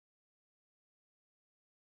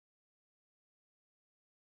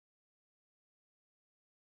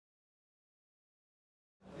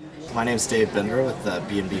My name is Dave Bindra with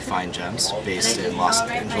B&B Fine Gems, based in Los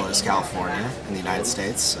Angeles, California, in the United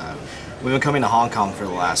States. We've been coming to Hong Kong for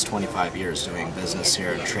the last 25 years doing business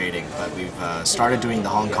here and trading, but we've started doing the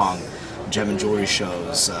Hong Kong gem and jewelry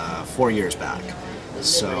shows 4 years back.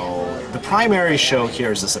 So the primary show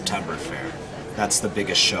here is the September fair. That's the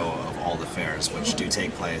biggest show of all the fairs, which do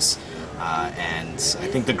take place. And I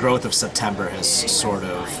think the growth of September has sort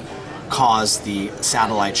of caused the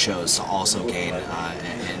satellite shows to also gain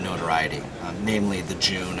in notoriety, namely the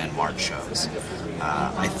June and March shows.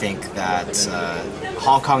 I think that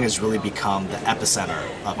Hong Kong has really become the epicenter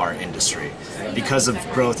of our industry because of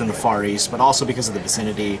growth in the Far East, but also because of the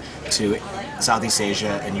vicinity to Southeast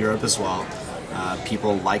Asia and Europe as well.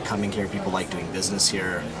 People like coming here, people like doing business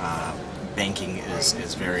here. Banking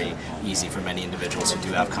is very easy for many individuals who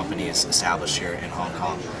do have companies established here in Hong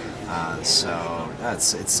Kong. So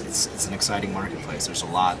it's an exciting marketplace. There's a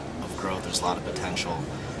lot of growth, there's a lot of potential,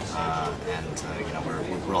 and you know, we're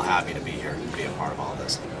real happy to be here and be a part of all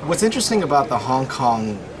this. What's interesting about the Hong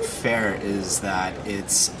Kong fair is that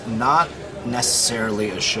it's not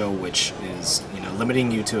necessarily a show which is, you know,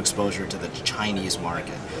 limiting you to exposure to the Chinese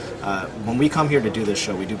market. When we come here to do this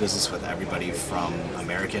show, we do business with everybody from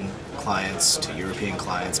American clients to European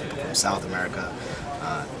clients, people from South America,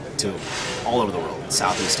 to all over the world,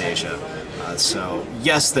 Southeast Asia. So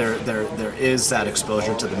yes, there is that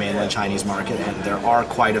exposure to the mainland Chinese market, and there are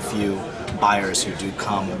quite a few buyers who do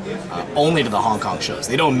come only to the Hong Kong shows.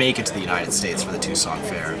 They don't make it to the United States for the Tucson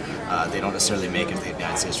Fair. They don't necessarily make it to the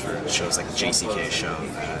United States for shows like the JCK show,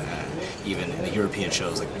 even in the European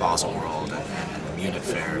shows like Basel World and the Munich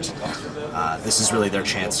fairs. This is really their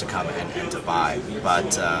chance to come and to buy.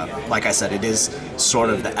 But like I said, it is sort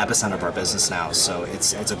of the epicenter of our business now, so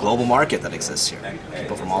it's a global market that exists here.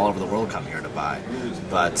 People from all over the world come here to buy.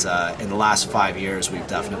 But in the last 5 years, we've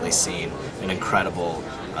definitely seen an incredible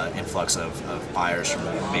influx of buyers from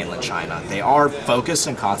mainland China. They are focused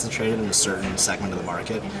and concentrated in a certain segment of the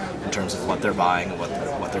market in terms of what they're buying and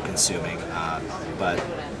what they're consuming, but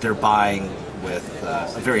they're buying with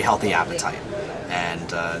a very healthy appetite.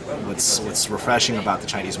 And what's refreshing about the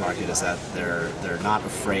Chinese market is that they're not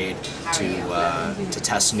afraid to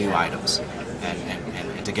test new items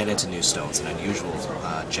and to get into new stones and unusual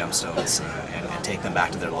gemstones and take them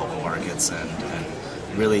back to their local markets,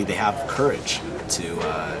 and really they have courage to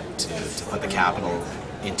put the capital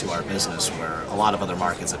into our business, where a lot of other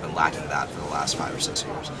markets have been lacking that for the last 5 or 6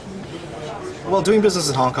 years. Well, doing business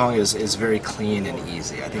in Hong Kong is very clean and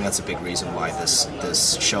easy. I think that's a big reason why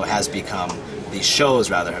this show has become, these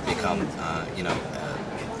shows rather, have become you know,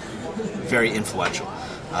 very influential.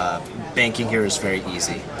 Banking here is very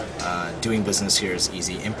easy. Doing business here is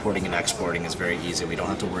easy. Importing and exporting is very easy. We don't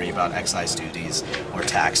have to worry about excise duties or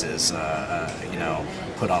taxes, you know,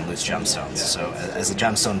 put on loose gemstones. So as a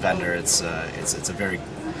gemstone vendor, it's a very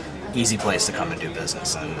easy place to come and do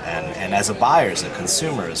business, and as a buyer, as a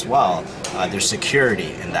consumer as well, there's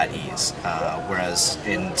security in that ease. Whereas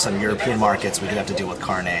in some European markets, we do have to deal with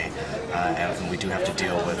carnet, and we do have to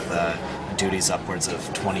deal with duties upwards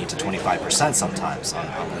of 20 to 25% sometimes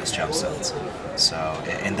on loose gemstones. So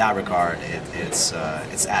in that regard, it's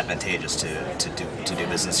advantageous to do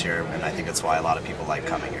business here, and I think that's why a lot of people like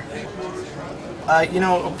coming here. You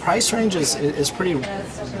know, price range is pretty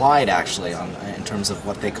wide actually in terms of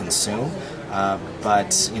what they consume.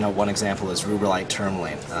 But you know, one example is rubellite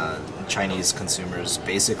tourmaline. Chinese consumers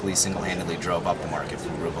basically single-handedly drove up the market for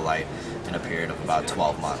rubellite in a period of about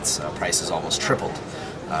 12 months. Prices almost tripled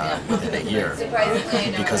within a year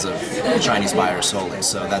because of Chinese buyers solely.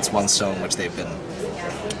 So that's one stone which they've been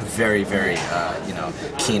very, very you know,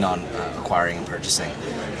 keen on acquiring and purchasing.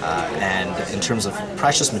 And in terms of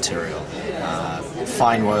precious material,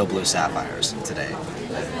 fine royal blue sapphires today.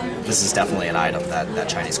 This is definitely an item that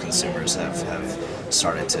Chinese consumers have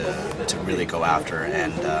started to really go after,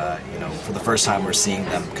 and you know, for the first time we're seeing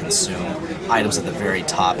them consume items at the very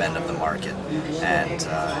top end of the market, and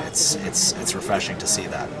it's refreshing to see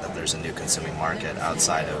that there's a new consuming market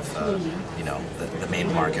outside of you know, the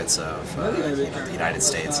main markets of you know, the United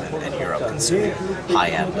States and Europe consuming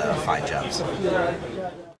high-end fine gems.